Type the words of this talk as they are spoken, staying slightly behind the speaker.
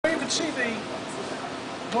see the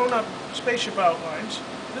blown-up spaceship outlines.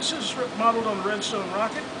 This is modeled on the Redstone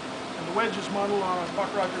rocket, and the wedge is modeled on Buck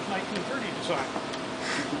Rogers' 1930 design.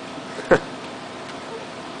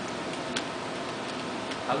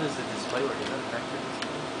 How does the display work? Is that a vector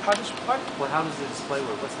display? How does what? Well, how does the display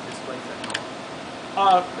work? What's the display technology?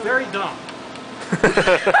 Very dumb.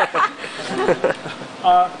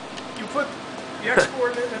 You put the X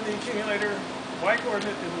coordinate in the accumulator, Y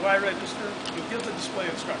coordinate in the Y register, you give the display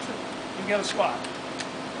instruction, you get a slot.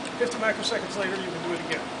 50 microseconds later, you can do it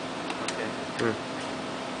again. Okay.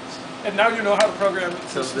 And now you know how to program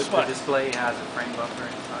So this the display. display has a frame buffer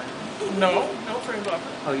inside? No frame buffer.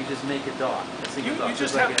 Oh, you just make a dot. A single dot. You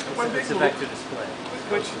just like have one big it's a loop, vector display.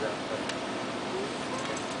 which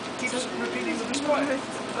keeps repeating the display.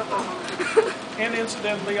 And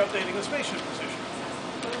incidentally updating the spaceship position.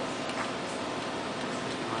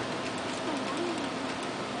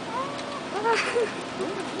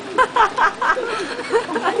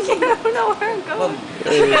 I don't know where I'm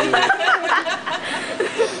going.